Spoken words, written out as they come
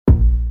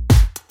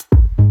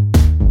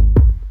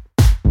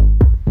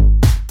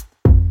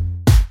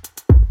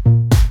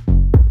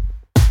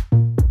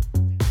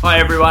Hi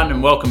everyone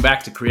and welcome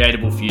back to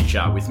Creatable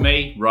Future with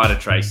me, Ryder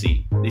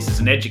Tracy. This is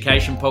an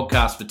education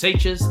podcast for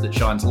teachers that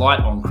shines light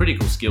on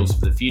critical skills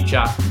for the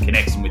future and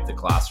connects them with the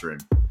classroom.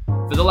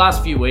 For the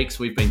last few weeks,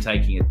 we've been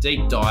taking a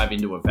deep dive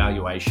into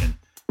evaluation.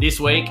 This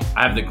week,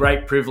 I have the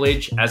great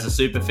privilege as a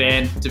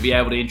superfan to be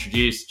able to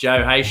introduce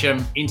Joe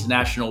Hasham,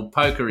 international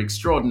poker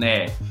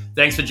extraordinaire.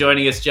 Thanks for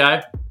joining us, Joe.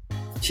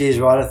 Cheers,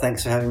 Ryder.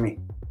 Thanks for having me.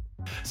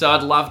 So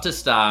I'd love to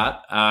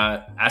start,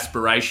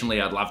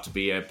 aspirationally, I'd love to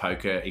be a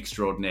poker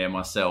extraordinaire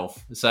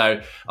myself.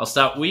 So I'll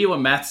start, were you a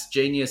maths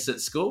genius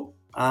at school?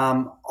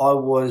 I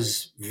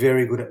was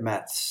very good at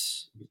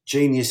maths.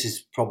 Genius is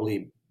probably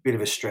a bit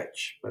of a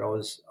stretch, but I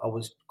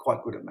was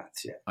quite good at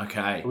maths, yeah.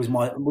 Okay. It was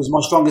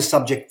my strongest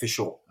subject for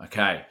sure.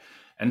 Okay.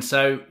 And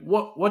so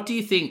what do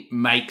you think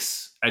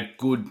makes a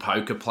good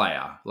poker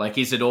player? Like,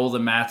 is it all the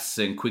maths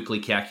and quickly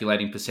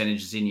calculating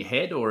percentages in your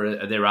head, or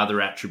are there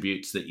other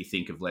attributes that you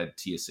think have led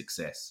to your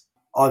success?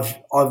 I've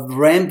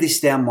rammed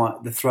this down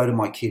the throat of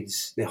my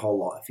kids their whole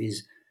life,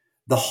 is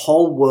the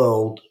whole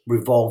world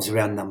revolves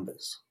around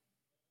numbers.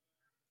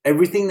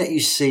 Everything that you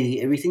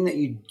see, everything that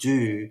you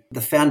do, the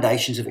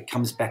foundations of it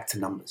comes back to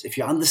numbers. If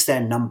you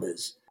understand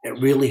numbers, it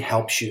really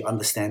helps you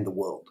understand the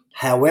world.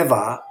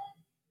 However,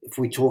 if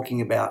we're talking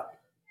about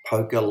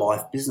poker,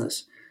 life,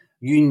 business,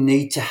 you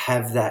need to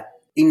have that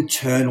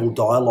internal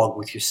dialogue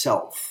with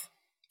yourself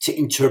to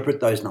interpret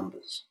those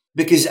numbers.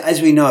 Because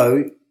as we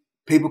know,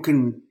 people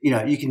can,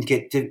 you can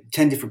get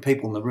 10 different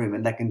people in the room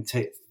and they can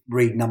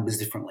read numbers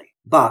differently.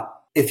 But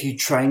if you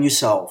train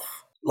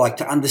yourself, like,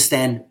 to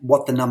understand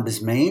what the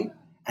numbers mean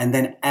and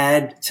then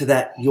add to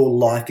that your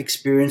life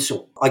experience,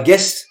 or I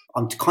guess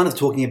I'm kind of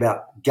talking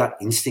about gut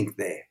instinct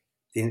there.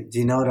 Do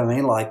you know what I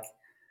mean? Like,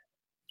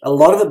 a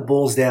lot of it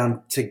boils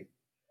down to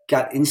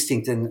gut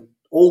instinct, and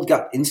all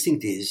gut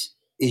instinct is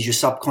your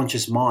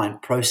subconscious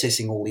mind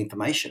processing all the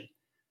information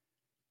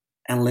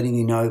and letting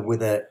you know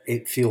whether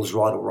it feels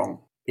right or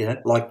wrong.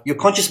 Like, your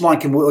conscious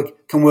mind can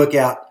work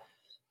out,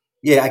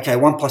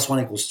 1 +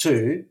 1 =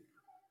 2,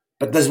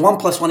 but does 1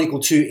 +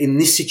 1 = 2 in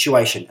this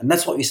situation? And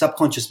that's what your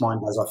subconscious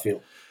mind does, I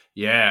feel.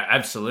 Yeah,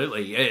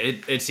 absolutely.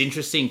 It's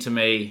interesting to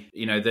me,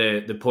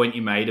 the point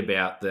you made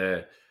about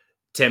the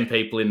 10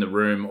 people in the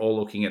room all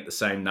looking at the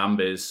same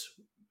numbers.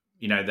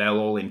 They'll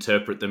all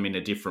interpret them in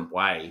a different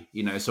way.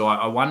 So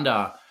I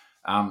wonder,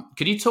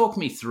 could you talk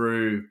me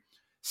through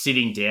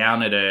sitting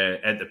down at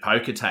the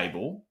poker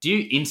table? Do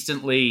you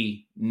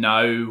instantly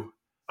know,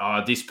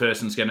 this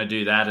person's going to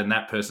do that and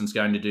that person's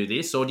going to do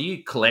this, or do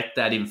you collect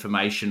that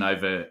information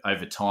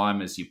over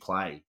time as you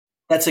play?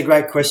 That's a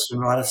great question,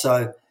 Ryder.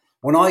 So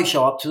when I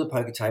show up to the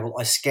poker table,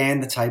 I scan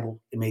the table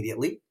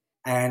immediately,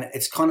 and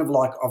it's kind of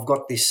like I've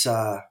got this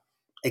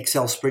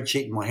Excel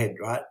spreadsheet in my head,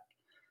 right?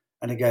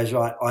 And it goes,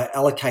 right, I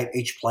allocate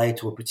each player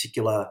to a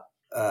particular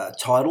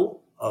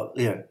title,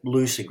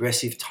 loose,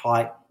 aggressive,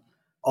 tight,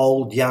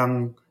 old,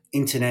 young,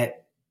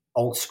 internet,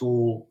 old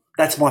school.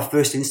 That's my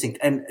first instinct.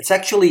 And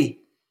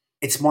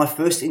it's my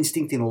first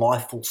instinct in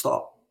life, full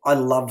stop. I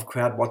love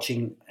crowd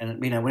watching. And,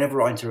 whenever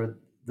I enter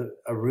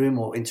a room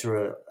or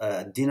enter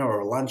a dinner or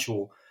a lunch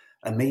or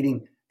a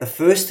meeting, the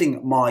first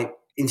thing I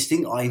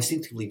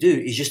instinctively do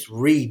is just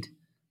read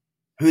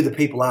who the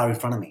people are in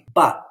front of me.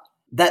 But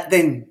that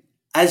then,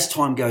 as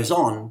time goes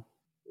on,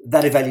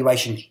 that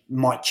evaluation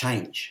might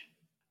change.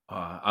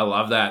 I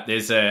love that.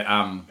 There's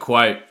a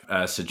quote,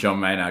 Sir John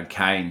Maynard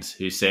Keynes,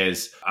 who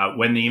says,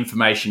 when the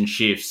information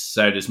shifts,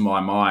 so does my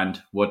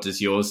mind. What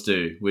does yours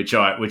do? Which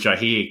I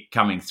hear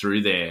coming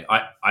through there.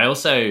 I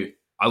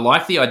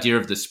like the idea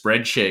of the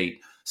spreadsheet.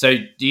 So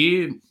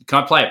can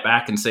I play it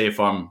back and see if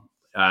I'm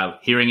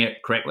hearing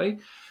it correctly?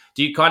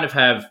 Do you kind of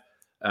have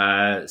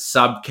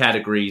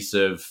subcategories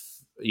of,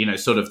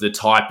 sort of the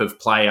type of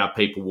player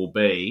people will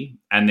be,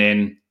 and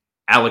then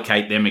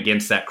allocate them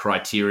against that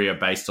criteria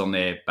based on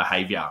their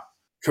behavior?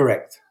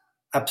 Correct.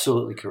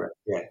 Absolutely correct.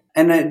 Yeah.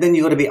 And then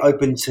you've got to be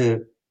open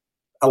to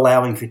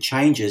allowing for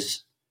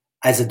changes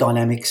as the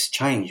dynamics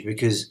change,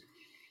 because,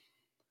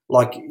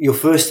 like, your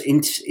first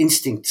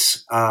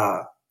instincts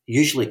are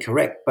usually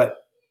correct, but,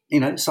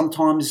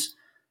 sometimes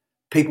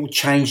people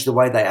change the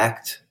way they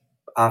act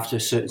after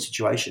certain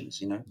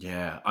situations,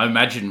 Yeah. I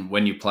imagine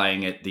when you're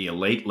playing at the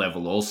elite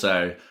level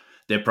also,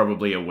 they're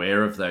probably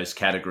aware of those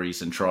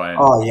categories and try and...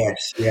 Oh,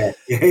 yes. Yeah.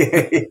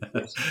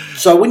 Yes.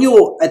 So when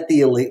you're at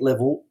the elite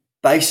level,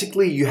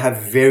 basically you have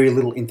very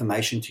little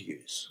information to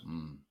use,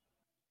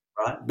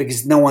 right?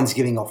 Because no one's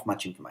giving off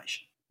much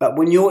information. But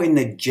when you're in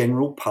the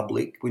general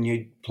public, when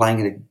you're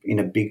playing in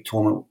a big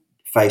tournament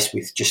faced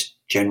with just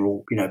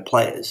general,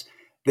 players,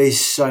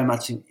 there's so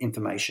much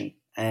information.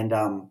 And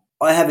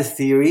I have a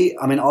theory.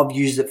 I've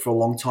used it for a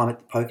long time at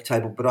the poker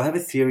table, but I have a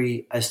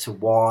theory as to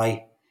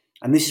why,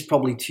 and this is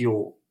probably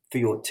for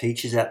your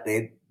teachers out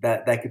there,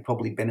 that they could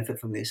probably benefit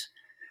from this.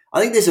 I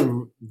think there's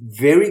a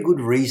very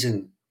good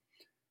reason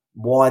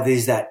why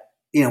there's that,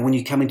 when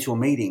you come into a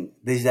meeting,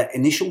 there's that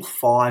initial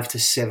 5 to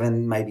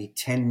 7, maybe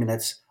 10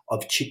 minutes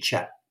of chit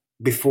chat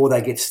before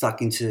they get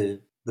stuck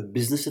into the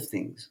business of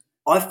things.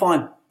 I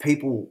find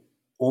people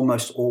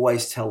almost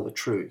always tell the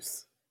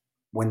truth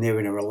when they're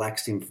in a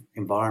relaxed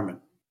environment.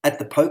 At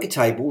the poker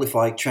table, if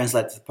I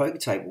translate to the poker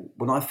table,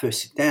 when I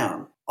first sit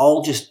down,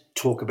 I'll just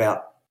talk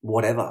about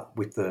whatever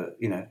with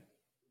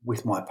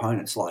with my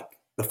opponents, like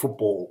the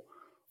football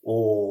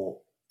or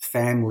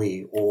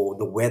family or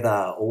the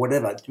weather or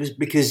whatever, just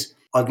because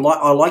I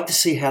like to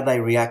see how they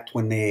react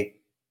when they're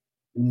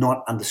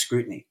not under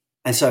scrutiny.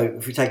 And so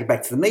if we take it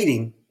back to the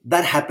meeting,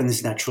 that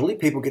happens naturally.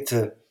 People get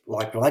to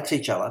relax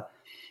each other.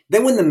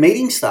 Then when the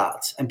meeting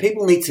starts and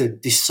people need to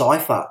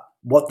decipher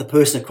what the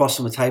person across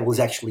from the table is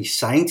actually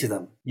saying to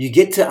them, you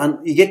get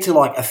to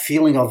like a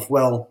feeling of,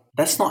 well,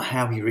 that's not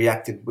how he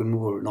reacted when we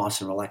were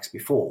nice and relaxed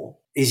before.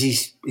 Is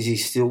he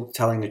still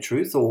telling the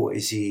truth, or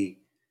is he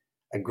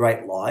a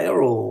great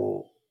liar,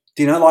 or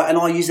and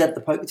I use that at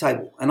the poker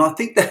table. And I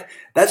think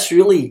that's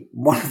really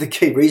one of the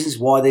key reasons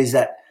why there's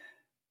that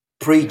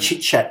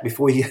pre-chit chat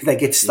before they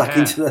get stuck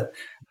into the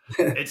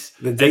it's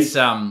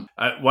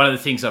one of the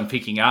things I'm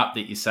picking up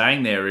that you're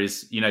saying there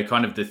is,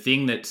 kind of the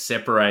thing that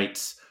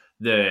separates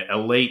the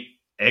elite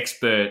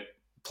expert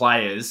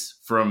players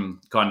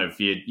from kind of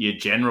your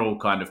general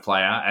kind of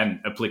player,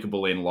 and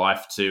applicable in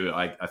life too.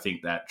 I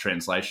think that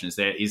translation is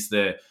there, is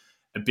the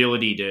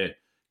ability to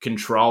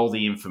control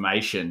the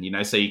information,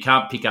 so you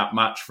can't pick up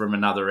much from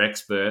another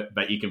expert,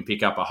 but you can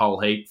pick up a whole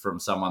heap from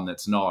someone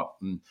that's not.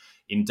 And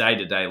in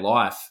day-to-day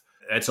life,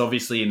 it's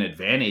obviously an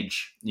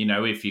advantage,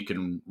 if you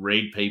can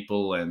read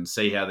people and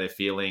see how they're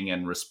feeling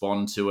and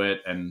respond to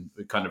it and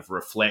kind of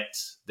reflect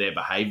their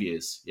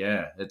behaviors.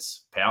 Yeah,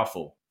 it's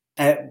powerful.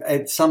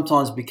 It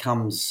sometimes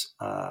becomes,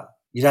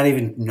 you don't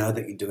even know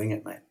that you're doing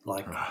it, mate.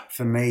 Like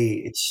for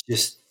me, it's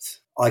just,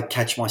 I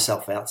catch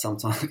myself out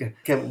sometimes.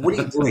 Okay, what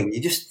are you doing?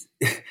 You just,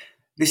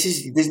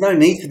 there's no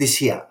need for this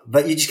here,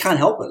 but you just can't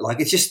help it.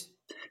 Like it's just,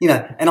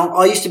 and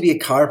I used to be a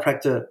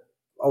chiropractor.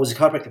 I was a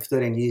chiropractor for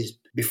 13 years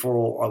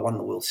before I won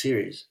the World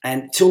Series.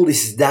 And till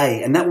this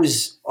day, and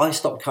I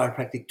stopped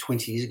chiropractic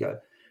 20 years ago.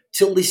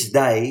 Till this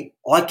day,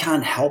 I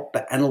can't help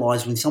but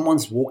analyze when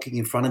someone's walking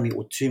in front of me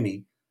or to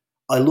me.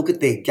 I look at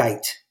their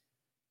gait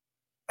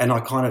and I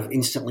kind of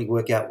instantly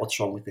work out what's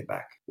wrong with their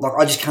back. Like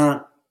I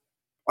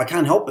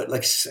can't help it.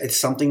 Like it's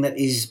something that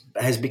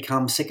has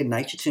become second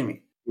nature to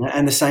me.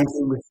 And the same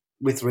thing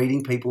with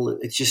reading people.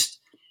 It's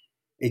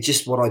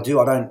just what I do.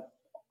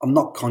 I'm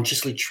not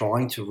consciously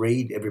trying to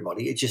read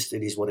everybody. It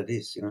is what it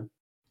is,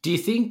 Do you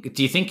think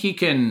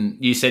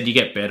you said you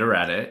get better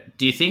at it.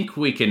 Do you think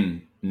we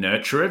can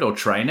nurture it or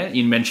train it?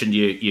 You mentioned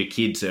your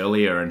kids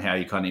earlier and how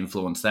you kind of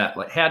influence that.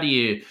 Like how do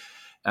you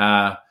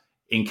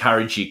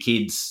encourage your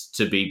kids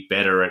to be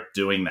better at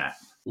doing that?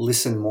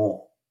 Listen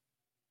more.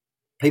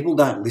 People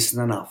don't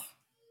listen enough.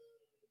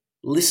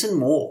 Listen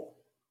more.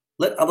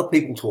 Let other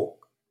people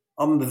talk.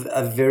 I'm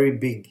a very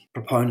big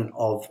proponent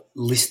of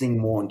listening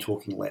more and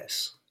talking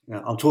less.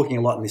 I'm talking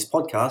a lot in this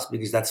podcast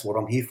because that's what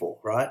I'm here for,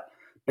 right?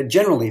 But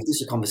generally, if this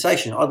is a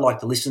conversation, I'd like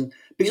to listen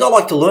because I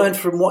like to learn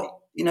from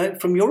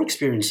from your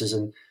experiences.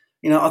 And,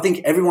 I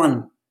think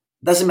everyone,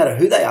 doesn't matter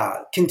who they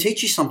are, can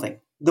teach you something.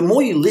 The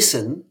more you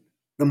listen,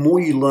 the more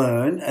you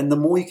learn, and the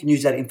more you can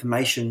use that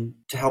information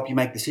to help you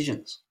make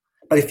decisions.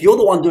 But if you're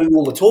the one doing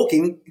all the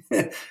talking,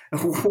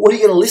 what are you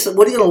going to listen?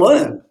 What are you going to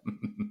learn?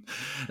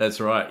 That's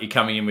right. You're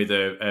coming in with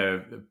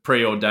a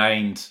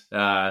preordained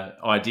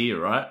idea,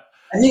 right?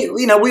 And,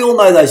 we all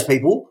know those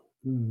people.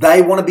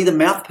 They want to be the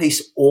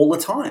mouthpiece all the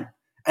time.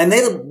 And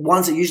they're the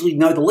ones that usually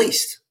know the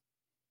least.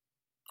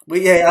 Well,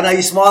 yeah, I know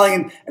you're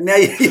smiling, and now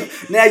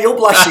you're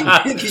blushing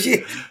because you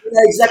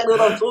know exactly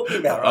what I'm talking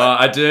about,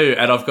 right? I do,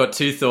 and I've got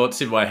two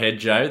thoughts in my head,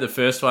 Joe. The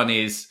first one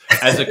is,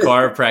 as a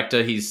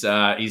chiropractor,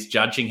 he's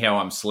judging how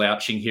I'm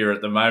slouching here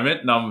at the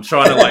moment, and I'm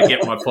trying to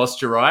get my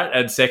posture right.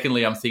 And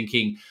secondly, I'm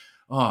thinking,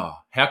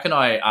 how can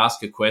I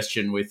ask a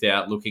question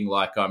without looking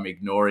like I'm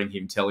ignoring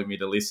him telling me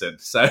to listen?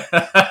 So,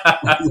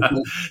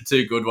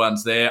 two good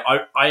ones there.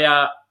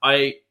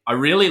 I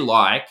really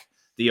like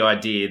the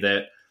idea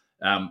that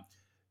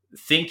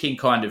think in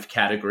kind of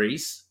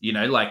categories,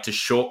 like to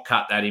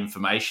shortcut that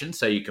information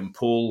so you can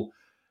pull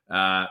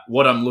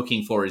what I'm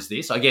looking for is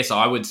this. I guess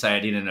I would say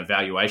it in an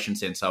evaluation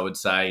sense. I would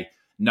say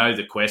know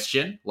the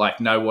question, like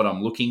know what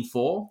I'm looking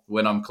for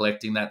when I'm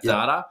collecting that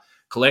data.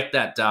 Collect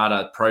that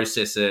data,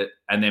 process it,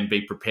 and then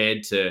be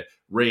prepared to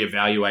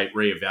reevaluate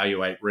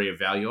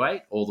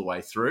all the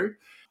way through.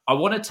 I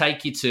want to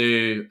take you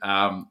to,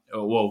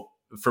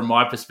 from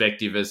my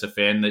perspective as a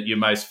fan, that your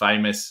most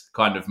famous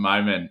kind of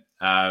moment,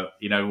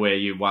 where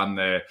you won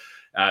the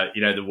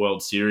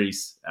World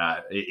Series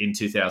in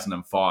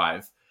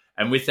 2005.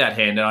 And with that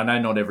hand, and I know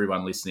not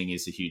everyone listening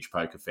is a huge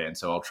poker fan,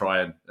 so I'll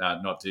try and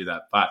not do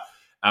that. But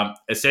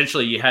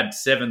essentially, you had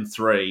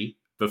 7-3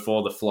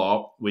 before the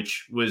flop,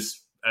 which was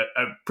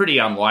a pretty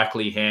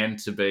unlikely hand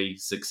to be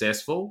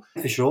successful.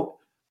 For sure.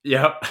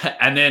 Yep.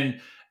 And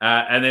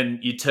then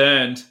you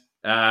turned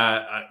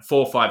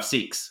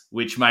 4-5-6,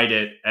 which made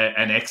it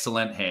an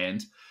excellent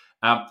hand.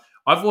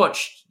 I've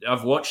watched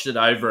it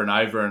over and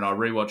over, and I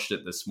rewatched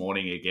it this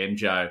morning again,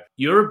 Joe.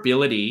 Your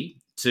ability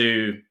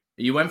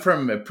you went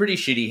from a pretty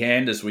shitty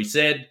hand, as we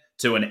said,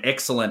 to an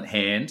excellent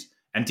hand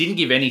and didn't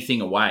give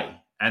anything away.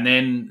 And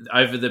then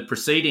over the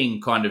preceding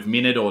kind of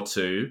minute or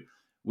two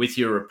with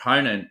your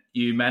opponent,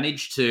 you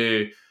managed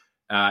to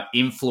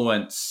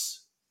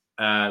influence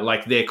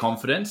like their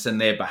confidence and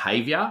their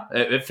behavior.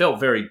 It felt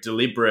very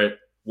deliberate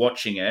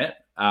watching it.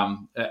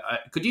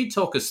 Could you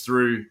talk us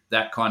through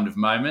that kind of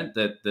moment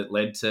that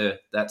led to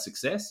that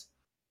success?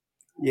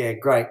 Yeah,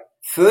 great.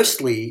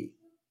 Firstly,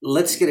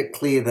 let's get it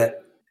clear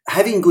that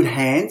having good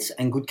hands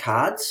and good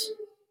cards,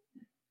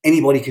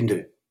 anybody can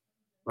do,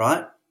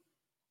 right?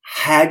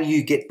 How do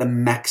you get the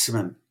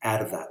maximum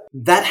out of that?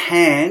 That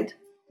hand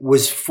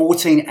was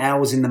 14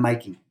 hours in the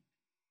making.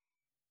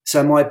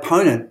 So my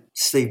opponent,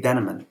 Steve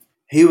Danneman,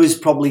 he was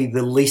probably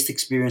the least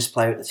experienced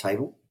player at the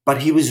table,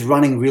 but he was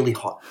running really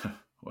hot.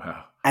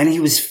 Wow. And he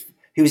was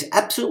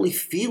absolutely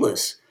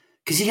fearless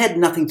because he had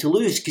nothing to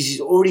lose because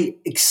he's already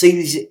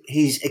exceeded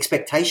his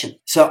expectation.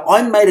 So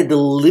I made a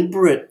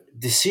deliberate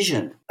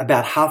decision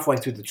about halfway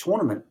through the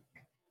tournament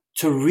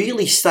to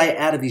really stay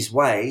out of his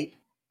way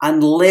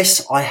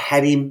unless I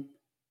had him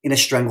in a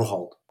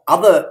stranglehold.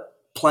 Other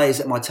players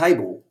at my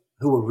table,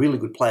 who were really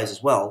good players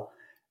as well,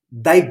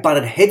 they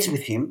butted heads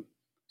with him.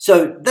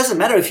 So it doesn't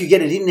matter if you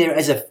get it in there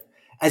as a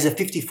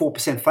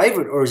 54%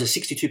 favourite or as a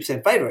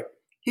 62% favourite.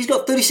 He's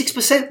got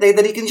 36% there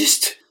that he can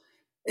just,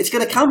 it's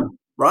going to come,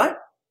 right?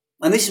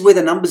 And this is where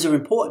the numbers are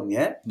important,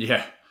 yeah?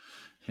 Yeah,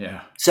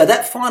 yeah. So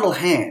that final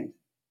hand,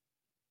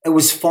 it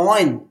was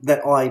fine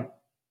that my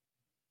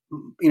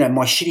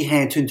shitty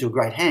hand turned to a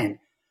great hand.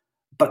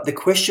 But the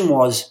question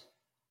was,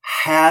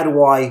 how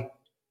do I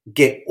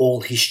get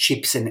all his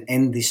chips and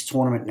end this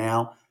tournament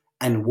now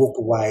and walk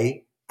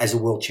away as a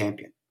world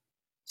champion?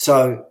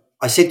 So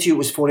I said to you it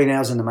was 14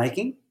 hours in the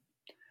making.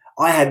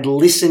 I had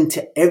listened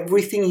to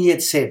everything he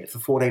had said for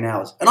 14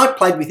 hours. And I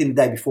played with him the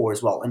day before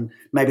as well, and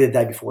maybe the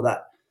day before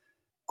that.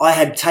 I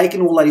had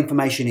taken all that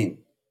information in.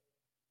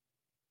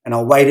 And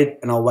I waited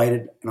and I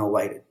waited and I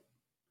waited.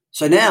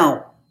 So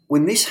now,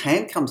 when this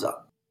hand comes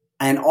up,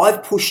 and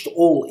I've pushed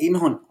all in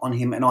on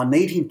him and I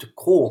need him to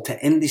call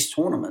to end this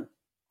tournament,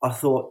 I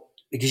thought,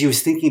 because he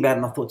was thinking about it,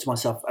 and I thought to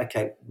myself,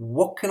 okay,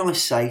 what can I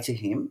say to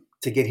him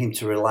to get him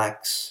to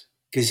relax?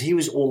 Because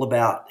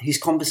his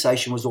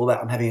conversation was all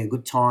about, I'm having a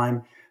good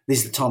time.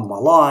 This is the time of my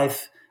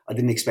life. I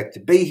didn't expect to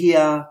be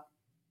here.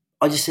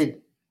 I just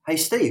said, hey,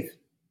 Steve,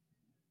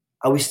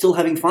 are we still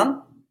having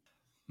fun?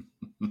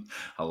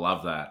 I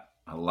love that.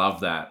 I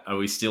love that. Are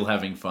we still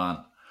having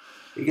fun?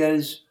 He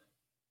goes,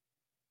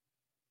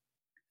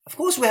 of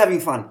course we're having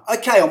fun.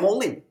 Okay, I'm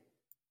all in.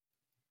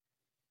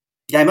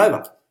 Game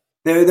over.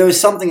 There was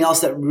something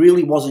else that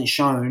really wasn't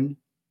shown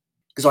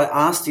because I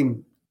asked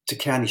him to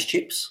count his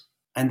chips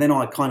and then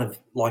I kind of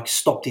like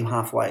stopped him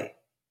halfway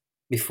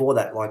before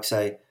that, like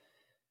say,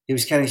 he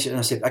was counting his chips and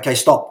I said, okay,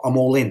 stop, I'm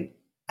all in.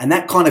 And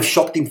that kind of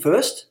shocked him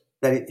first,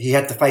 that he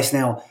had to face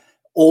now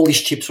all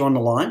his chips are on the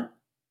line.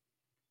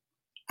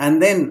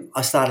 And then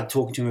I started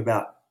talking to him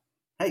about,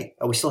 hey,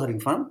 are we still having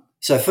fun?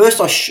 So first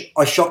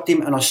I shocked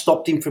him and I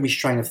stopped him from his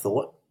train of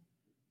thought.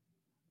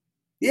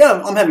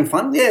 Yeah, I'm having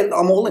fun. Yeah,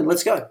 I'm all in.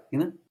 Let's go.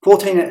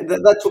 14.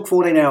 That took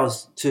 14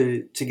 hours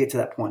to get to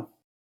that point.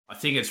 I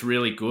think it's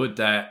really good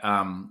that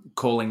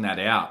calling that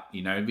out,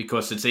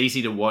 because it's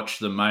easy to watch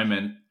the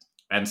moment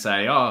and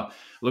say, oh,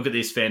 look at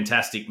this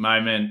fantastic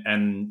moment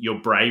and your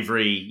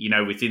bravery,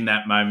 within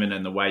that moment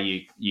and the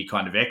way you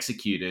kind of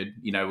executed,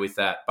 with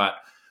that. But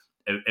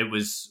it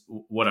was,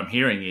 what I'm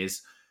hearing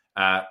is,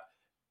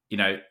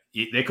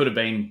 there could have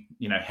been,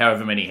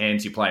 however many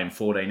hands you play in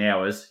 14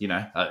 hours,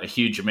 a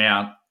huge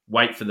amount.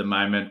 Wait for the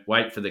moment,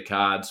 wait for the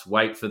cards,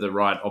 wait for the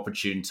right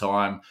opportune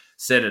time,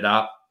 set it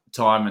up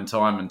time and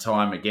time and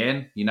time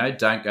again.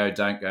 Don't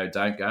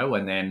go,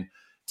 and then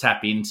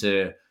tap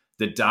into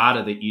the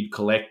data that you'd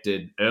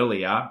collected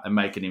earlier and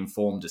make an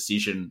informed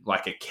decision,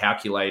 like a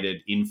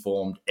calculated,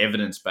 informed,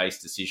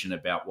 evidence-based decision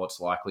about what's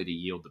likely to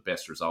yield the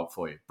best result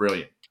for you.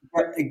 Brilliant.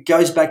 It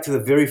goes back to the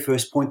very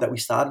first point that we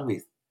started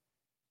with.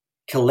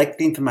 Collect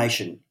the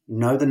information,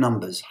 know the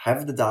numbers,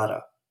 have the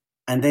data,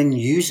 and then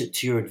use it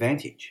to your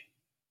advantage.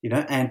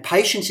 And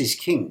patience is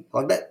king.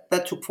 Like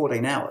that took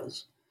 14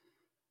 hours.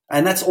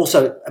 And that's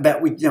also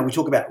about, we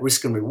talk about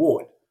risk and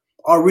reward.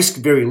 I risk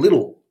very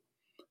little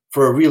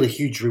for a really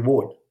huge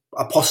reward,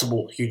 a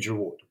possible huge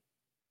reward.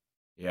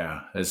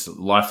 Yeah, there's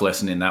a life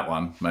lesson in that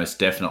one, most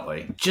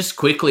definitely. Just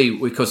quickly,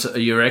 because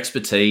your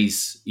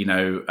expertise,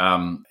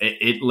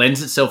 it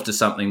lends itself to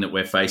something that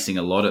we're facing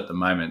a lot at the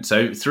moment.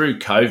 So through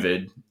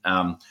COVID,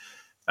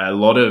 a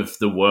lot of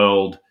the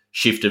world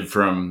shifted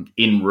from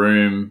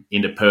in-room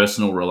into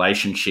personal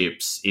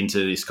relationships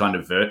into this kind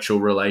of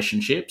virtual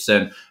relationships.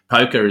 And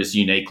poker is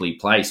uniquely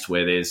placed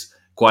where there's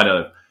quite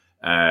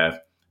a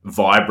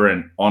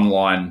vibrant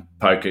online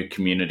poker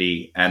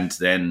community, and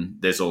then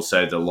there's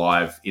also the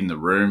live in the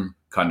room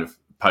kind of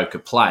poker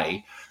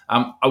play.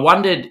 I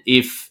wondered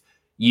if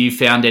you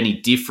found any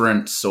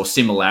difference or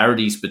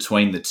similarities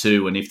between the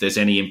two, and if there's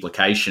any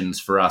implications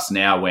for us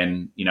now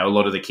when, a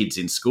lot of the kids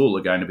in school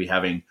are going to be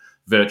having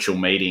virtual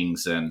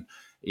meetings and,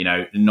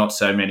 not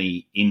so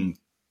many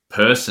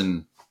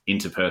in-person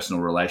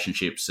interpersonal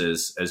relationships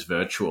as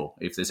virtual,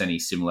 if there's any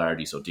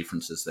similarities or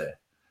differences there.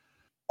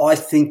 I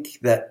think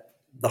that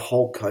the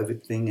whole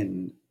COVID thing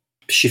and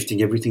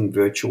shifting everything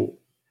virtual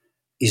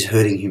is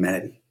hurting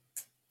humanity,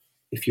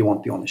 if you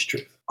want the honest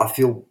truth. I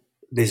feel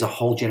there's a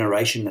whole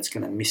generation that's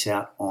going to miss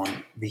out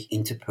on the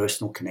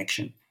interpersonal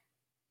connection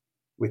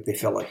with their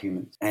fellow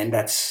humans, and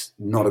that's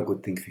not a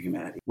good thing for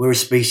humanity. We're a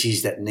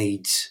species that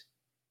needs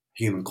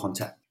human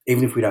contact.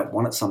 Even if we don't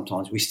want it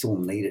sometimes, we still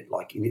need it.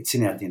 Like, it's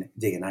in our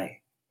DNA.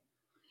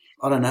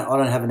 I don't know. I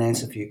don't have an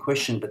answer for your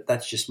question, but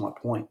that's just my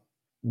point.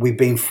 We've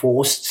been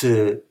forced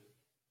to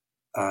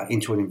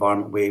into an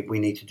environment where we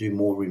need to do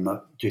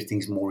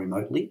things more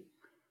remotely.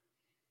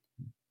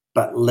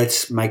 But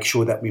let's make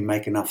sure that we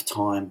make enough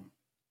time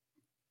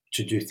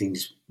to do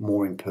things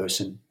more in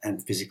person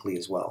and physically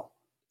as well.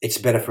 It's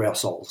better for our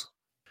souls.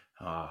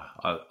 Oh,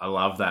 I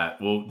love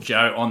that. Well,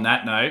 Joe, on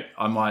that note,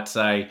 I might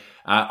say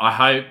I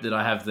hope that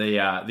I have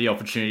the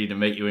opportunity to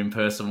meet you in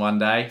person one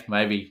day,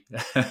 maybe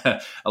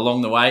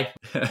along the way.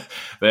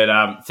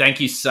 But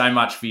thank you so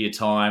much for your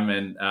time,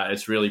 and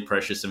it's really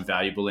precious and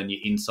valuable, and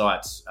your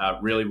insights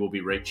really will be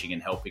reaching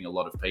and helping a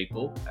lot of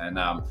people. And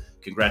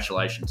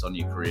congratulations on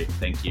your career.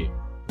 Thank you.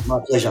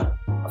 My pleasure.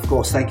 Of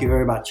course. Thank you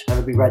very much.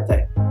 Have a great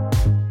day.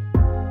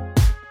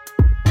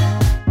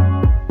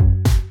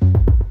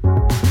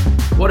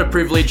 What a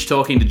privilege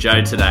talking to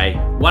Joe today.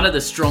 One of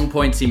the strong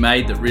points he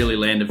made that really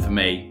landed for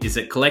me is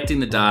that collecting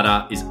the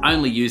data is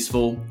only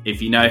useful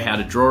if you know how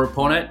to draw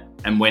upon it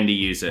and when to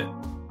use it.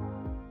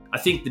 I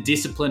think the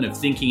discipline of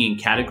thinking in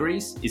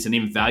categories is an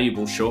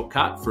invaluable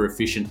shortcut for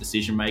efficient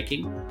decision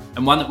making,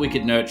 and one that we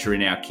could nurture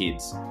in our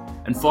kids.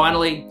 And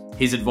finally,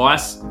 his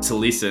advice to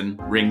listen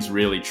rings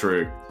really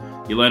true.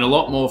 You learn a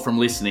lot more from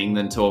listening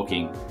than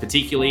talking,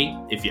 particularly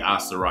if you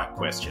ask the right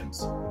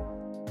questions.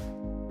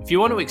 If you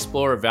want to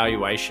explore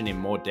evaluation in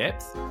more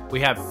depth,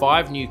 we have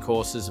 5 new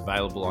courses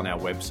available on our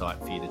website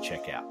for you to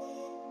check out.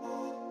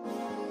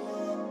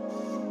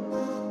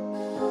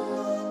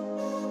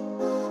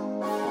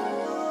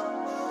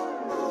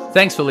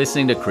 Thanks for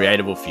listening to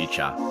Creatable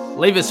Future.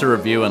 Leave us a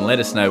review and let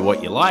us know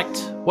what you liked,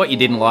 what you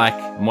didn't like,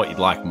 and what you'd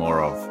like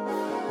more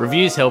of.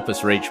 Reviews help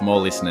us reach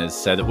more listeners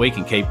so that we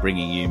can keep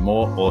bringing you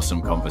more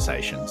awesome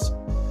conversations.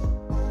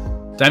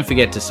 Don't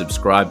forget to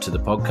subscribe to the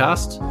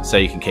podcast so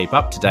you can keep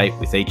up to date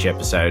with each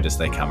episode as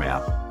they come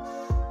out.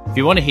 If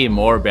you want to hear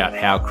more about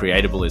how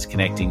Creatable is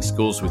connecting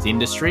schools with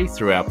industry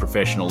through our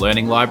professional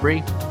learning library,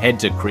 head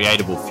to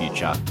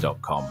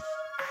creatablefuture.com.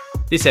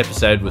 This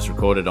episode was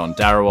recorded on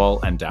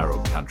Darawal and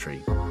Darug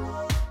country.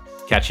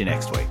 Catch you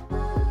next week.